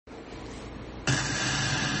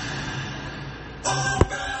For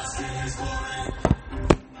he is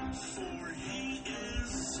limitless. For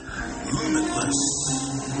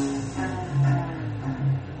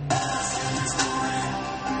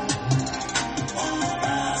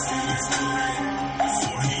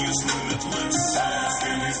he is limitless.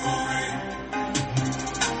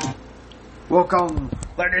 Welcome,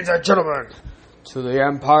 ladies and gentlemen, to the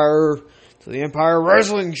Empire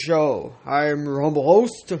Wrestling Show. I am your humble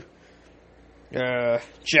host,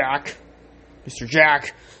 Jack, Mr.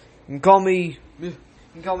 Jack. You can call me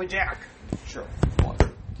Jack. Sure.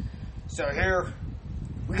 So here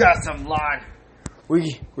we got some line.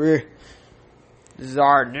 This is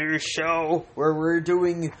our new show where we're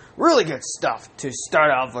doing really good stuff to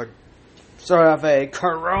start off a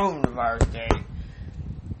coronavirus day.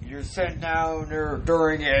 You're sitting down there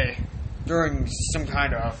during some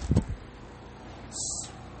kind of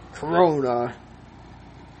corona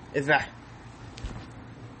event,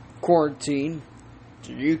 quarantine.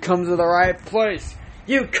 You come to the right place.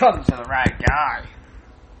 You come to the right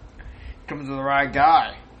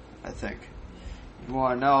guy. I think. You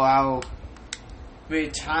want to know how many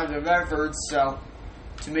times and efforts to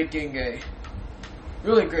making a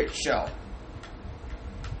really great show.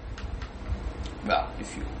 Well,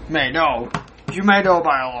 you may know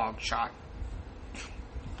by a long shot.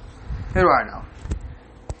 Who do I know?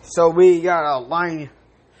 So we got a line.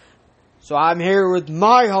 So I'm here with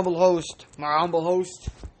my humble host,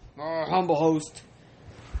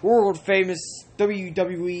 world famous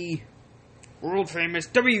WWE,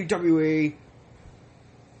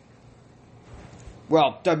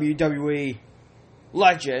 WWE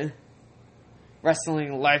legend,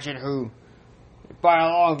 wrestling legend who, by a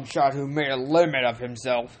long shot, who made a limit of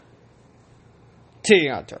himself, T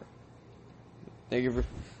Hunter. Thank you for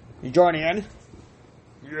joining in.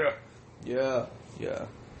 Yeah.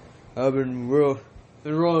 I've been rolling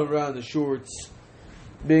around the shorts,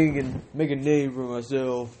 making a name for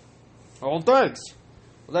myself. Oh, thanks.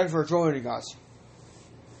 Well, thanks for joining us.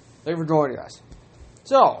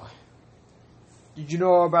 So, did you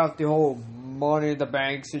know about the whole Money in the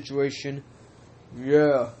Bank situation?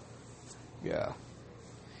 Yeah,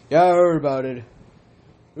 I heard about it.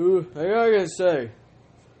 I gotta say,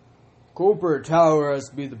 corporate tower has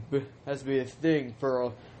to be a thing for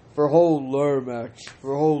a whole ladder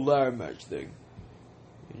match thing.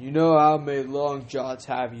 And you know how many long shots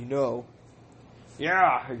have you know?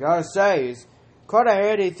 Yeah, I gotta say, it's quite a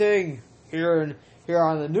handy thing here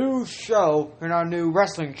on the new show, in our new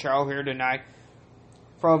wrestling show here tonight.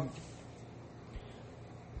 From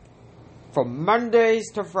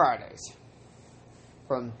Mondays to Fridays.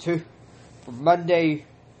 On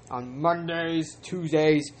Mondays,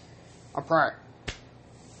 Tuesdays,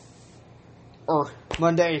 or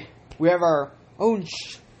Monday, we have our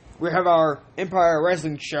Empire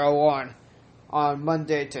Wrestling Show on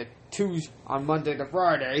Monday to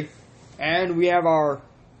Friday, and we have our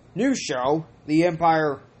new show, the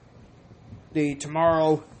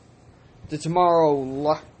tomorrow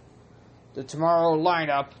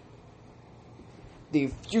lineup, the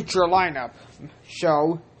future lineup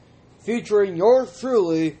show, featuring yours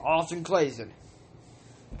truly, Austin Clayson,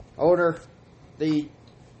 the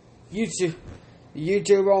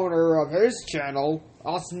YouTube owner of his channel,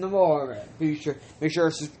 Austin the Moore Man. Make sure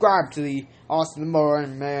to subscribe to the Austin the Moore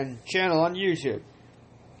Man channel on YouTube.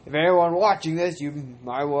 If anyone watching this, you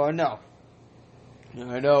might want to know.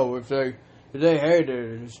 I know if they hate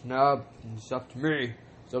it, it's up to me.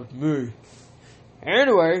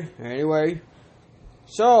 Anyway.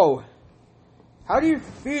 So, how do you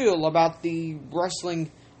feel about the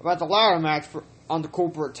ladder match on the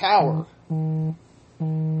corporate tower?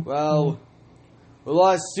 Well,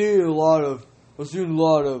 I've seen a lot of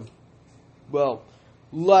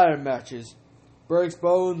ladder matches. Breaks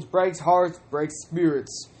bones, breaks hearts, breaks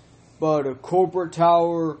spirits. But a corporate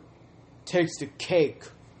tower takes the cake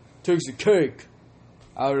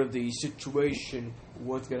out of the situation.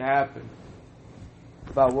 What's gonna happen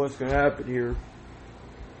here?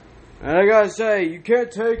 And I gotta say, you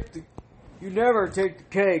never take the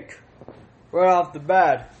cake right off the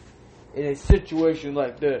bat in a situation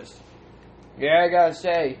like this. Yeah, I gotta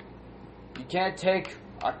say, you can't take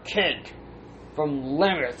a cake from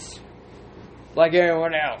limits like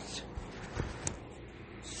anyone else.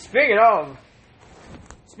 Speaking of,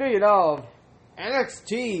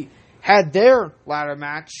 NXT had their ladder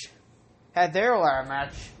match, but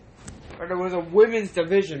it was a women's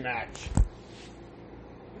division match.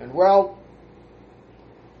 And well,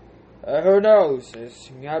 who knows? It's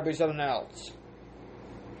gotta be something else.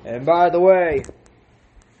 And by the way,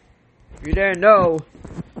 if you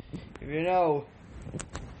know,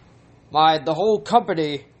 the whole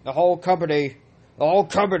company the whole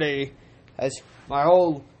company, has my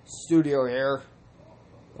whole studio here,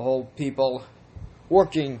 the whole people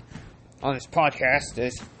working on this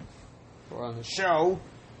podcast or on the show,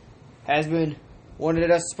 has been wanted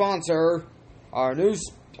to sponsor our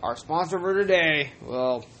sponsor for today.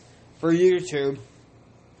 Well, for YouTube,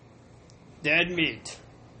 Dead Meat.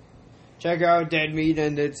 Check out Dead Meat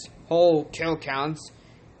and its whole kill counts.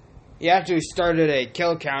 He actually started a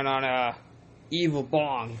kill count on a evil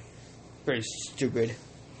bong. Pretty stupid.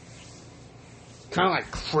 Kind of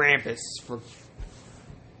like Krampus for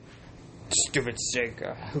stupid sake.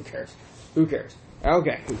 Who cares? Who cares?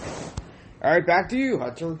 Okay, who cares? Alright, back to you,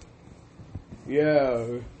 Hunter.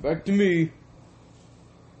 Yeah, back to me.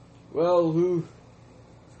 Well,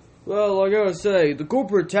 I gotta say, the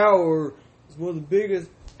corporate tower is one of the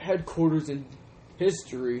biggest headquarters in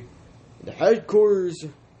history. The headquarters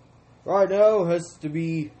right now has to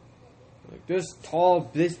be like this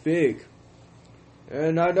tall, this big.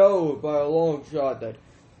 And I know by a long shot that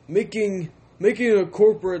making a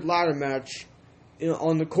corporate ladder match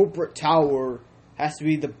on the corporate tower has to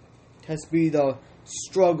be the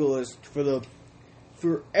strugglest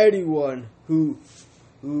for anyone who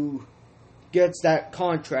gets that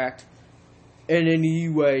contract in any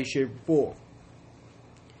way, shape, or form.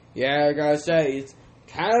 Yeah, I gotta say, it's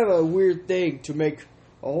kind of a weird thing to make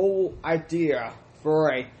a whole idea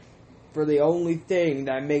for the only thing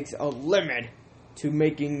that makes a limit to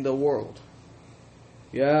making the world.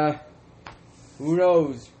 Yeah, who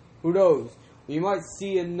knows? Who knows? We might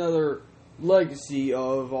see another legacy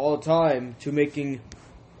of all time to being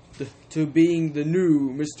the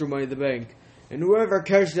new Mr. Money in the Bank. And whoever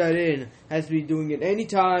cashes that in has to be doing it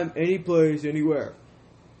anytime, any place, anywhere.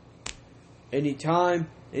 Anytime,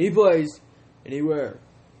 any place, anywhere.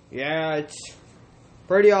 Yeah, it's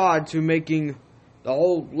pretty odd to making the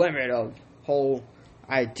whole limit of whole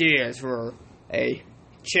ideas for a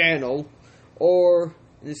channel, or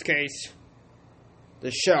in this case, the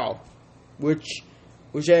show, which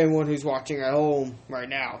anyone who's watching at home right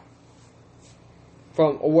now,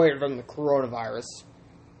 away from the coronavirus.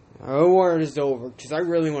 I don't want it is over, because I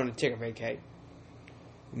really want to take a vacay.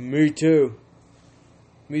 Me too.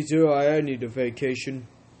 I need a vacation.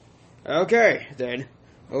 Okay then.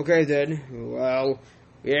 Well,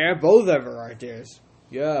 yeah, both of our ideas.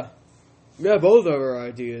 Yeah, both of our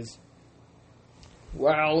ideas.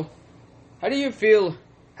 Well, how do you feel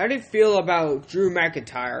about Drew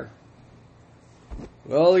McIntyre?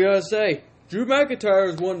 Well, I gotta say, Drew McIntyre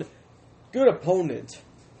is one good opponent.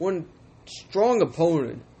 One strong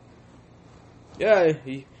opponent. Yeah,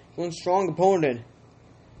 one strong opponent.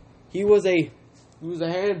 He was a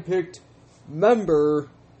hand-picked member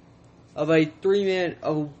of a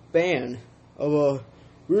band, of a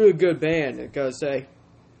really good band, I gotta say.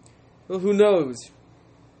 Well, who knows?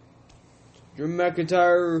 Drew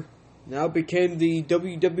McIntyre now became the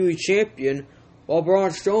WWE Champion, while Braun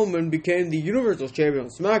Strowman became the Universal Champion on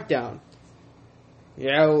SmackDown.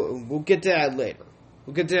 Yeah, we'll get to that later.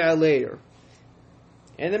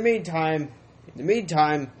 In the meantime,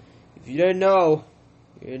 if you didn't know,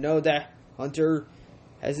 you know that Hunter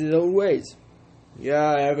has his own ways. Yeah,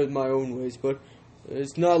 I have my own ways, but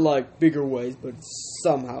it's not like bigger ways, but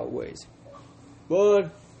somehow ways.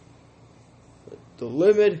 But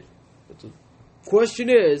the question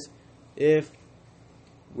is, if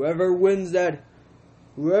whoever wins that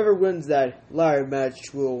ladder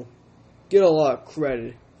match will get a lot of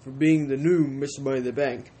credit for being the new Mr. Money in the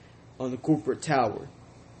Bank on the corporate tower.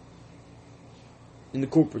 In the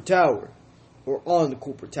corporate tower. Or on the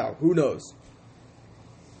corporate tower. Who knows?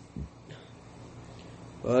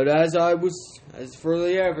 But as for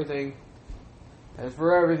everything,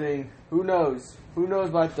 who knows? Who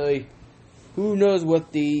knows what the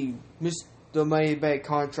Mr. Money in the Bank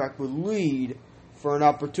contract would lead for an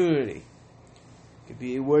opportunity. Could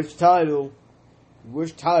be which title,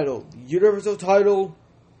 the Universal title,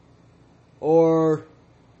 or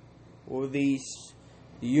the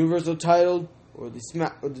Universal title, or the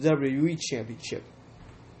WWE Championship.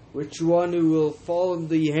 Which one will fall in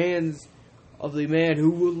the hands of the man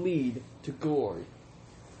who will lead to glory?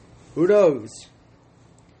 Who knows?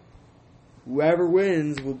 Whoever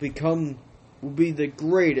wins will be the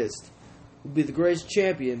greatest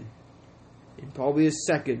champion in probably a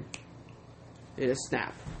second. In a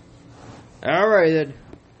snap. Alright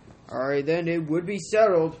then, it would be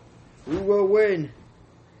settled. Who will win?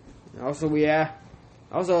 Also,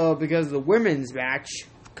 because of the women's match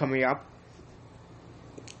coming up.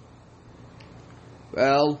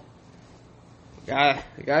 Well, I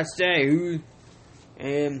gotta say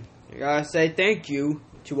thank you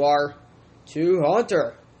to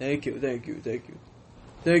Hunter. Thank you.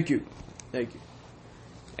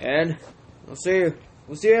 And we'll see you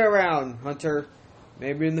around, Hunter.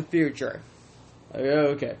 Maybe in the future.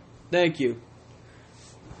 Okay. Thank you.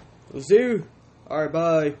 We'll see you. Alright,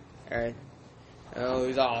 bye. Alright. Oh,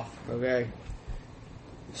 he's off. Okay.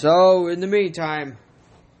 So, in the meantime,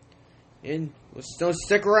 we'll still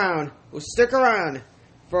stick around. We'll stick around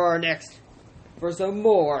for some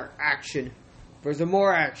more action. For some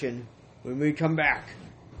more action when we come back.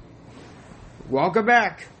 Welcome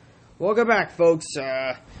back. Welcome back, folks.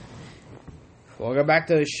 Welcome back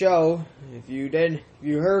to the show. If you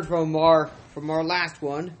heard from our last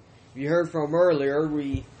one, if you heard from earlier,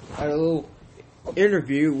 we had a little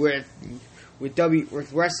interview with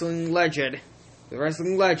wrestling legend, the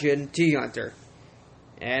wrestling legend T Hunter.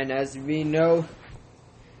 And as we know,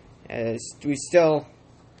 we still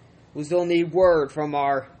need word from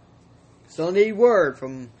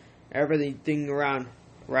everything around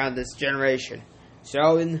this generation.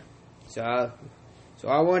 So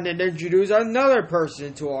I wanted to introduce another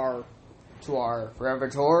person to our Forever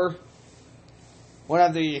Tour. One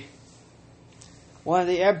of the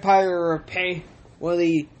Empire of Pain, one of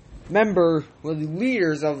the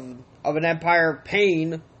leaders of an Empire of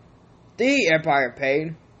Pain, the Empire of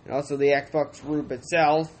Pain, and also the Xbox group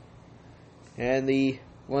itself, and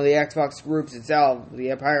one of the Xbox groups itself,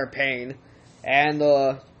 the Empire of Pain, and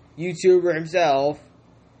the YouTuber himself,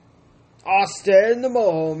 Austin the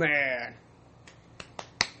Moho Man.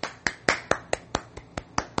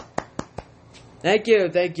 Thank you.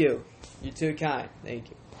 You're too kind. Thank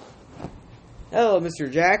you. Hello,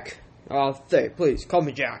 Mr. Jack. Please call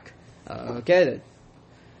me Jack. Okay then.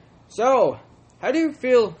 So, how do you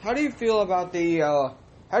feel about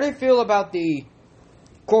the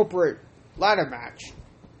corporate ladder match?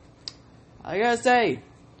 I gotta say,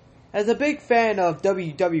 as a big fan of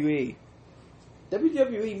WWE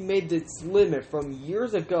made this limit from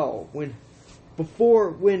years ago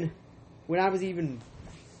before I was even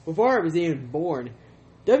born.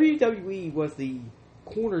 WWE was the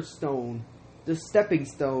cornerstone, the stepping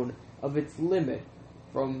stone of its limit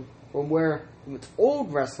from its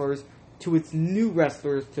old wrestlers to its new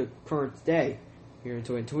wrestlers to current day here in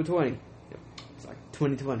 2020. Sorry,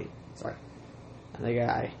 2020. Sorry, I think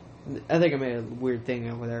I made a weird thing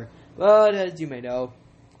over there. But as you may know,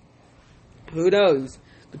 who knows?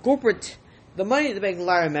 The Money in the Bank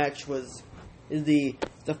ladder match is the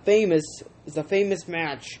famous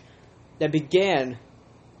match that began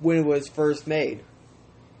when it was first made.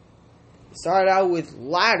 It started out with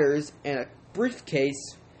ladders and a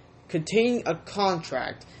briefcase containing a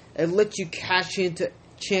contract that lets you cash into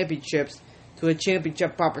championships to a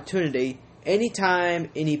championship opportunity anytime,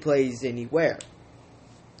 any place, anywhere.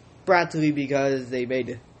 Practically because they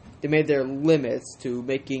made their limits to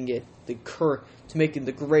making it the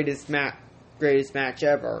greatest match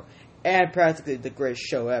ever, and practically the greatest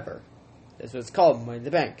show ever. That's what it's called, Money in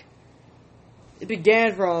the Bank. It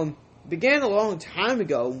began a long time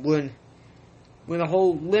ago when the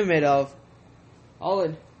whole limit of all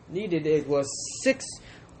it needed was 6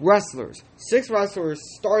 wrestlers. 6 wrestlers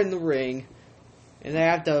start in the ring, and they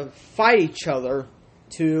have to fight each other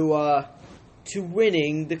to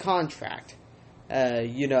winning the contract.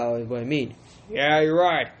 You know what I mean? Yeah, you're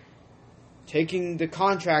right. Taking the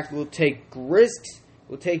contract will take risks.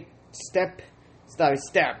 Will take step by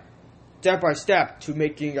step to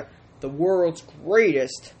making the world's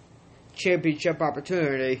greatest championship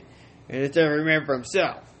opportunity, and it's every man for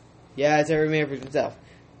himself. Yeah, it's every man for himself.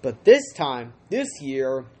 But this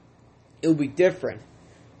year, it'll be different.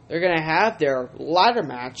 They're gonna have their ladder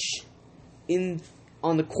match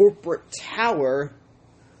on the corporate tower,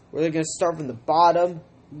 where they're gonna start from the bottom,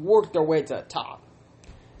 work their way to the top.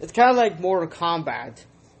 It's kind of like Mortal Kombat.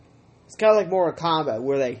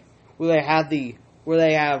 Where they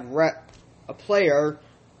have a player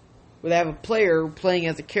playing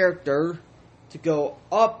as a character to go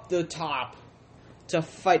up the top to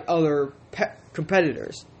fight other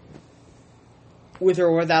competitors, with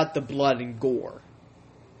or without the blood and gore.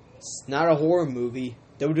 It's not a horror movie.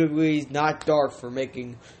 WWE is not dark for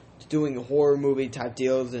doing horror movie type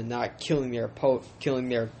deals and not killing their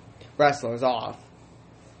wrestlers off.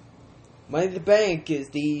 Money in the Bank is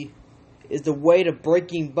the way to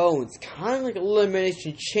breaking bones, kind of like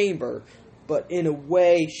Elimination Chamber, but in a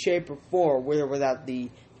way, shape, or form, with or without the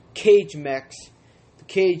cage mechs, the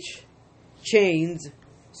cage chains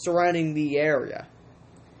surrounding the area.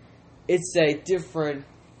 It's a different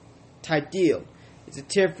type deal. It's a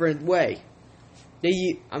different way.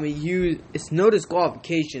 It's no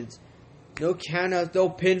disqualifications, no countouts, no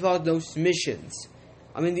pinfalls, no submissions.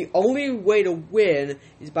 The only way to win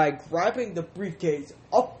is by grabbing the briefcase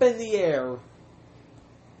up in the air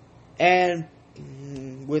and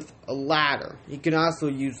with a ladder. He can also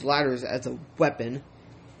use ladders as a weapon.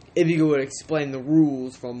 If you would explain the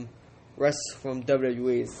rules from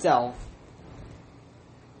WWE itself.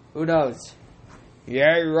 Who knows?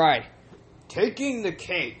 Yeah, you're right. Taking the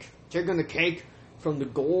cake from the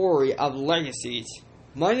glory of legacies.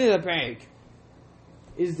 Money in the Bank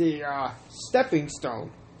is the stepping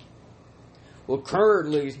stone. Well,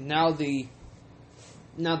 currently now the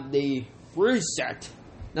reset.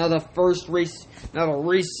 Now the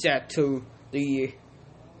reset to the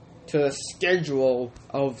schedule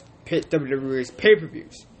of WWE's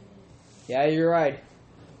pay-per-views. Yeah, you're right.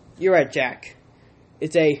 You're right, Jack.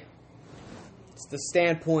 It's the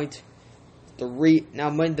standpoint. Now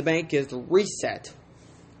Money in the Bank is the reset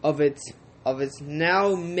of its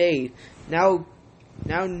now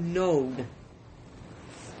known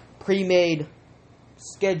pre-made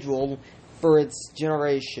schedule for its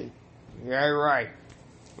generation. Yeah, you're right.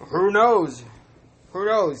 Who knows?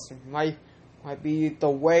 Might be the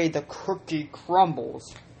way the cookie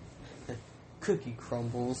crumbles. Cookie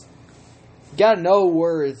crumbles. You gotta know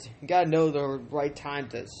words. You gotta know the right time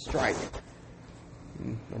to strike.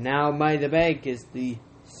 But now Money in the Bank is the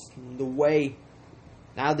way.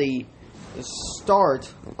 Now the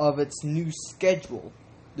start of its new schedule.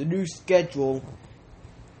 The new schedule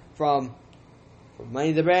from Money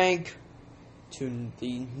in the Bank to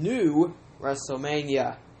the new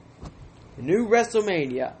WrestleMania. The new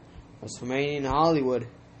WrestleMania in Hollywood.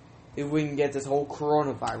 If we can get this whole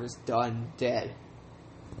coronavirus dead.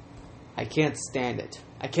 I can't stand it.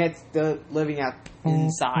 I can't stand living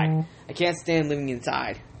inside. I can't stand living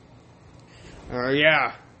inside.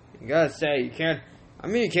 Yeah. You gotta say, you can't. I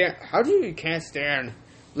mean, you can't. How do you can't stand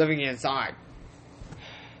living inside?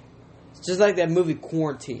 It's just like that movie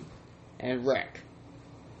Quarantine and Wreck.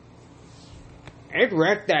 Ain't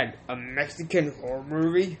Wreck that a Mexican horror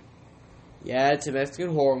movie? Yeah, it's a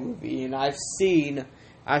Mexican horror movie, and I've seen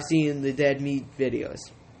the Dead Meat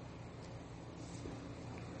videos.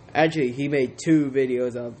 Actually, he made 2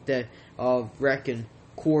 videos of Wreck and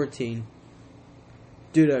Quarantine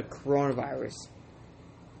due to coronavirus.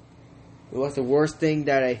 It was the worst thing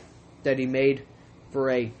that he made for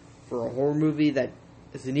a horror movie. That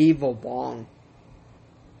is an evil bong.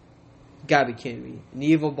 You gotta be kidding me! An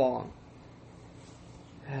evil bong.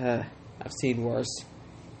 I've seen worse.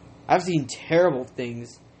 I've seen terrible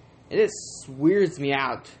things, and it weirds me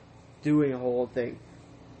out doing a whole thing.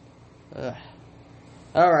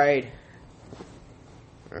 Alright.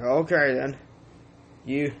 Okay then.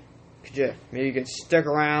 Maybe you could stick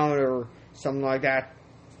around or something like that.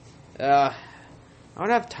 I don't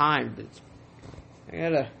have time, but I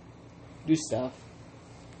gotta do stuff.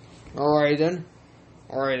 Alright then.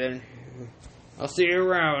 I'll see you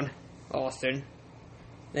around, Austin.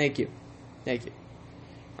 Thank you.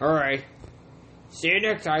 Alright. See you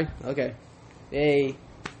next time. Okay. Hey.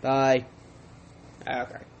 Bye.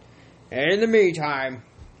 Okay. And in the meantime,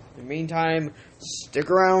 stick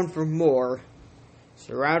around for more.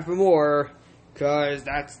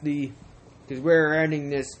 Cause we're ending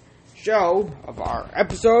this show of our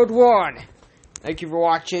episode 1. Thank you for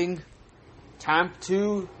watching. Time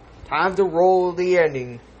to roll the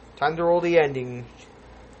ending. Time to roll the ending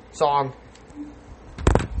song.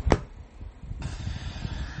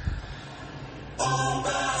 All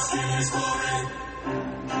bask in his glory,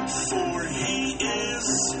 for he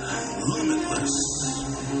is limitless.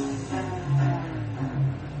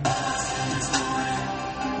 Bask in his glory.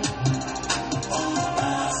 All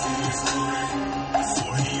bask in his glory,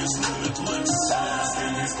 for he is limitless. Bask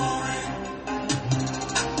in his glory.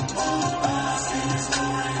 All bask in his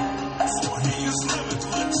glory, for he is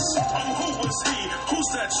limitless. Oh, who is he? Who's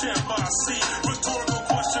that champ I see? Rhetorical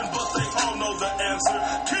question, but they all know the answer.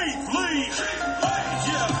 Keith Lee.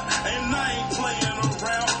 And I ain't playing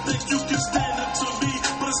around. Think you can stand up to me,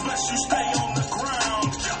 but it's best you stay on the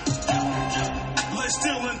ground. Lay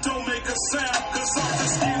still and don't make a sound, cause I'm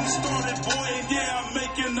just getting started, boy, and yeah, I'm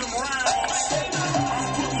making them rounds. I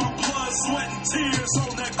put my blood, sweat, and tears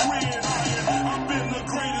on that gridiron. I've been the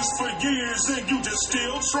greatest for years, and you just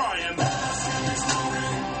still trying. Bask in his glory.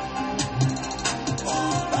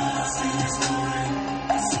 Oh, bask in his glory.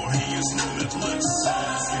 For he is limitless.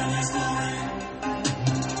 Bask in his glory.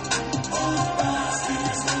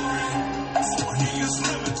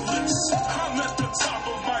 Limitless. I'm at the top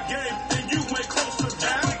of my game, and you ain't close to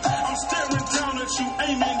that. I'm staring down at you,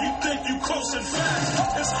 aiming. You think you close and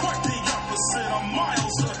fast? It's quite the opposite. I'm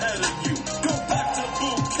miles ahead of you. Go back to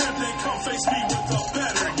boot camp, then come face me with a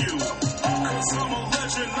better you. Cause I'm a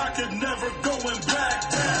legend, I could never go and back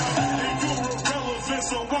down. And you're irrelevant,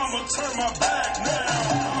 so I'ma turn my back now.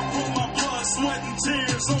 I put my blood, sweat, and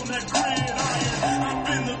tears on that gridiron. I've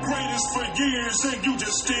been years and you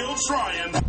just still trying.